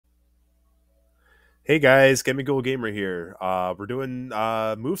Hey guys, Get Me Gold Gamer here. We're doing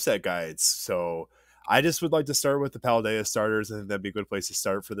moveset guides. So I just would like to start with the Paldea starters. I think that'd be a good place to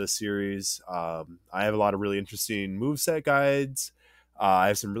start for this series. I have a lot of really interesting moveset guides. I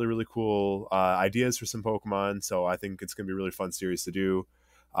have some really cool ideas for some Pokemon, so I think it's gonna be a really fun series to do.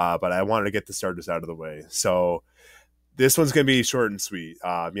 But I wanted to get the starters out of the way. So this one's going to be short and sweet.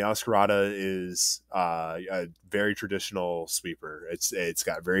 Meowscarada is a very traditional sweeper. It's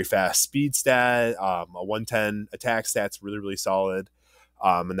got very fast speed stat, a 110 attack stat's really solid,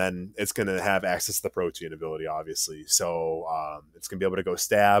 and then it's going to have access to the protein ability, obviously. So it's going to be able to go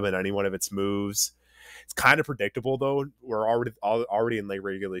stab in any one of its moves. It's kind of predictable though. We're already in late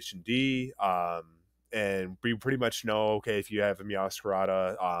regulation D. And we pretty much know, okay, if you have a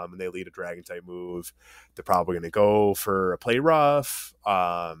Meowscarada and they lead a dragon type move, they're probably going to go for a play rough.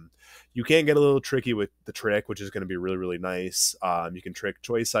 You can get a little tricky with the trick, which is going to be really nice. You can trick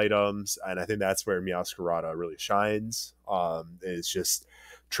choice items, and I think that's where Meowscarada really shines. Is just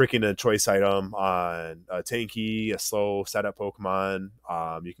tricking a choice item on a tanky, a slow setup Pokemon.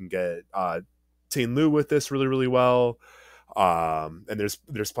 You can get Tain Lu with this really well. And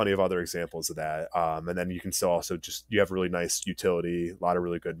there's plenty of other examples of that. And then you can still also just you have really nice utility, a lot of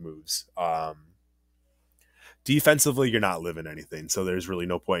really good moves. Defensively, you're not living anything, so there's really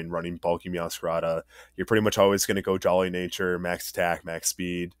no point in running bulky Meowscarada. You're pretty much always going to go Jolly Nature, max attack, max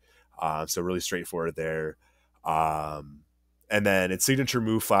speed. So really straightforward there. Um, and then its signature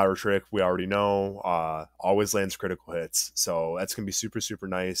move, Flower Trick, we already know, always lands critical hits. So that's going to be super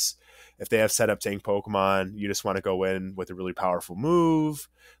nice. If they have set up tank Pokemon, you just want to go in with a really powerful move.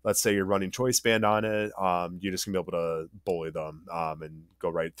 Let's say you're running Choice Band on it. You're just going to be able to bully them and go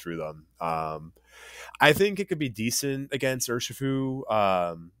right through them. I think it could be decent against Urshifu.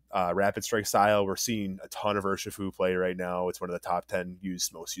 Rapid Strike style. We're seeing a ton of Urshifu play right now. It's one of the top 10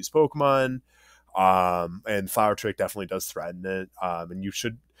 most used Pokemon. And Flower Trick definitely does threaten it. And you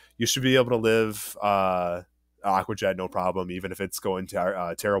should be able to live Aqua Jet no problem, even if it's going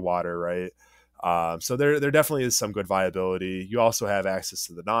to Terra Water, right? So there definitely is some good viability. You also have access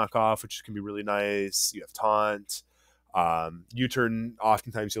to the knockoff, which can be really nice. You have Taunt. U-turn,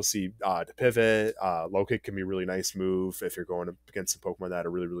 oftentimes you'll see to pivot. Low kick can be a really nice move if you're going up against some Pokemon that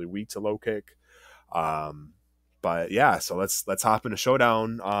are really weak to low kick. Um, but yeah, so let's hop into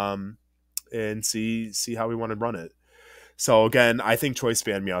Showdown and see how we want to run it. So again, I think Choice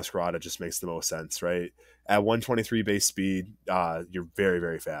Band Meowscarada just makes the most sense, right? At 123 base speed, you're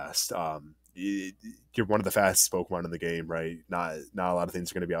very fast. You're one of the fastest Pokemon in the game, right? Not a lot of things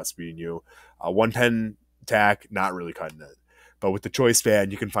are going to be outspeeding you. 110 attack, not really cutting it. But with the Choice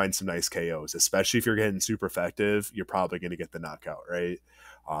Band, you can find some nice KOs, especially if you're getting super effective. You're probably going to get the knockout, right?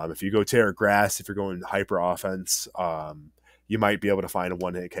 If you go Terra Grass, if you're going hyper offense, you might be able to find a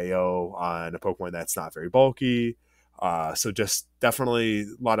one hit KO on a Pokemon that's not very bulky. So just definitely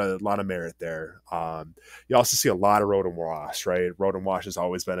a lot of merit there. You also see a lot of Rotom Wash, right? Rotom Wash has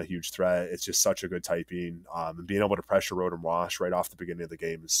always been a huge threat. It's just such a good typing. And being able to pressure Rotom Wash right off the beginning of the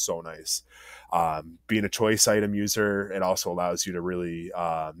game is so nice. Being a choice item user, it also allows you to really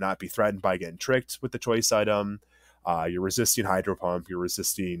not be threatened by getting tricked with the choice item. You're resisting Hydro Pump, you're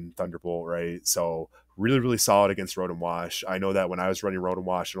resisting Thunderbolt, right? So really solid against Rotom Wash. I know that when I was running Rotom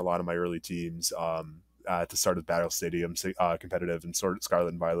Wash in a lot of my early teams, at the start of Battle Stadium competitive and Scarlet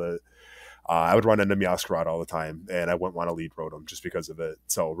and Violet, I would run into Meowscarada all the time, and I wouldn't want to lead Rotom just because of it.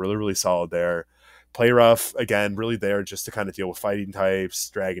 So really solid there. Play rough, again, really there just to kind of deal with fighting types,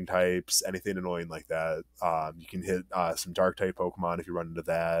 dragon types, anything annoying like that. You can hit some dark type Pokemon if you run into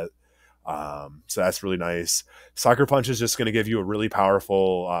that. So that's really nice. Sucker Punch is just going to give you a really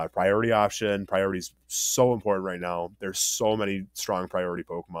powerful priority option. Priority is so important right now. There's so many strong priority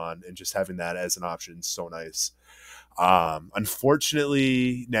Pokemon, and just having that as an option is so nice.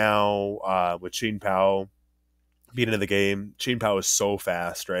 Unfortunately, now with Chain Pow being in the game, Chain Pow is so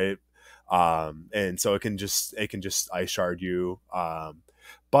fast, right? And so it can just Ice Shard you.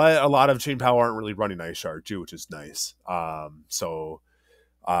 But a lot of Chain Pow aren't really running Ice Shard too, which is nice. So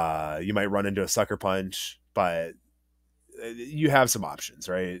you might run into a Sucker Punch, but you have some options,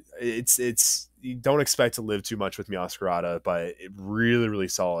 right? It's you don't expect to live too much with Meowscarada, but it really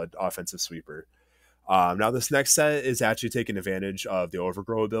solid offensive sweeper. Now this next set is actually taking advantage of the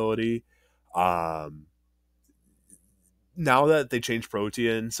Overgrow ability. Um, Now that they changed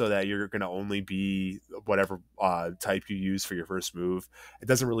Protean so that you're going to only be whatever type you use for your first move, it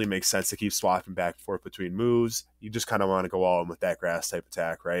doesn't really make sense to keep swapping back and forth between moves. You just kind of want to go all in with that grass type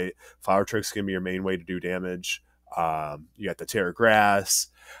attack, right? Flower Trick's going to be your main way to do damage. You got the Terra Grass.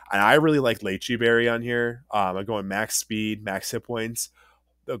 And I really like Lechi Berry on here. I'm going max speed, max hit points.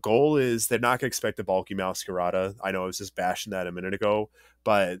 the goal is they're not going to expect a bulky Meowscarada. I know I was just bashing that a minute ago,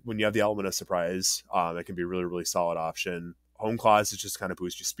 but when you have the element of surprise, it can be a really, really solid option. Home Claws is just kind of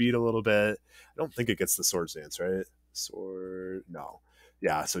boost your speed a little bit. I don't think it gets the Sword Dance, right? Sword, no.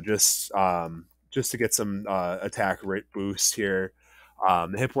 Yeah, so just to get some attack rate boost here.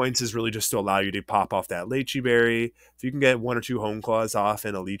 The hit points is really just to allow you to pop off that Lychee Berry. If you can get 1 or 2 Home Claws off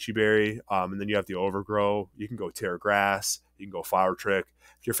and a Lychee Berry, and then you have the Overgrow, you can go Tear Grass, you can go Flower Trick.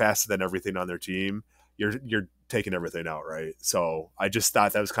 If you're faster than everything on their team, you're taking everything out, right? So I just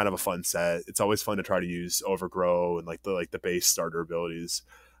thought that was kind of a fun set. It's always fun to try to use Overgrow and like the base starter abilities.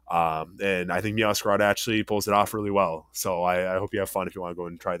 And I think Meowscarada actually pulls it off really well. So I hope you have fun if you want to go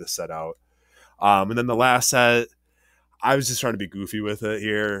and try this set out. And then the last set, I was just trying to be goofy with it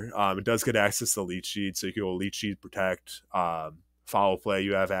here. It does get access to Leech Seed, so you can go Leech Seed, Protect, Foul Play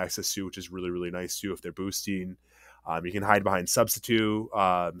you have access to, which is really, really nice too if they're boosting. You can hide behind Substitute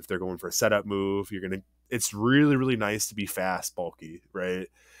if they're going for a setup move. It's really, really nice to be fast, bulky, right?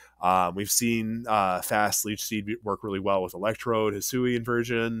 We've seen fast Leech Seed work really well with Electrode, Hisuian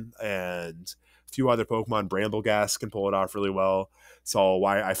version, and a few other Pokemon. Brambleghast can pull it off really well. So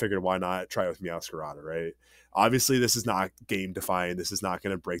I figured why not try it with Meowscarada, right? Obviously, this is not game defined. This is not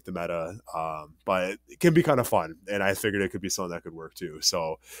going to break the meta, but it can be kind of fun. And I figured it could be something that could work too.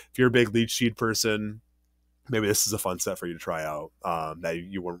 So if you're a big Leech Seed person, maybe this is a fun set for you to try out that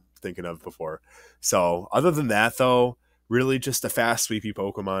you weren't thinking of before. So other than that, though, really just a fast, sweepy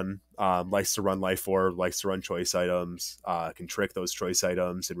Pokemon. Likes to run Life Orb, likes to run choice items, can trick those choice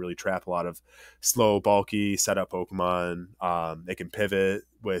items and really trap a lot of slow, bulky setup Pokemon. They can pivot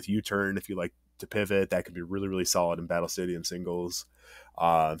with U-Turn if you like to pivot. That could be really, really solid in Battle Stadium singles.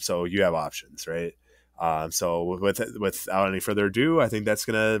 So you have options, right? So without any further ado, I think that's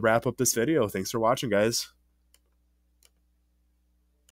going to wrap up this video. Thanks for watching, guys.